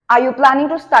Are you planning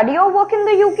to study or work in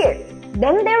the UK?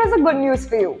 Then there is a good news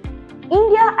for you.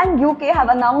 India and UK have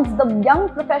announced the Young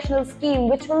Professional Scheme,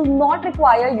 which will not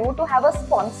require you to have a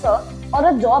sponsor or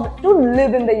a job to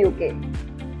live in the UK.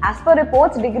 As per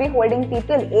reports, degree holding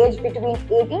people aged between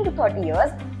 18 to 30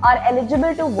 years are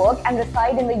eligible to work and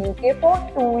reside in the UK for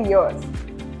 2 years.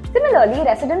 Similarly,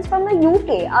 residents from the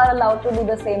UK are allowed to do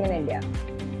the same in India.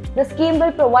 The scheme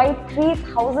will provide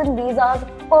 3,000 visas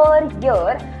per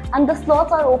year, and the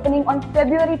slots are opening on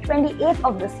February 28th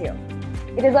of this year.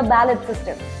 It is a ballot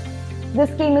system. This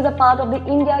scheme is a part of the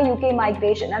India-UK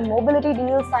migration and mobility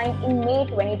deal signed in May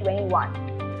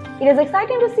 2021. It is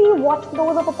exciting to see what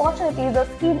doors of opportunities the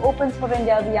scheme opens for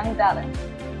India's young talent.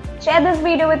 Share this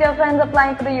video with your friends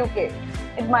applying for the UK.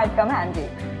 It might come handy.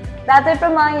 That's it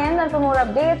from my end, and for more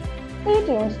updates, stay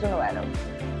tuned to Novello.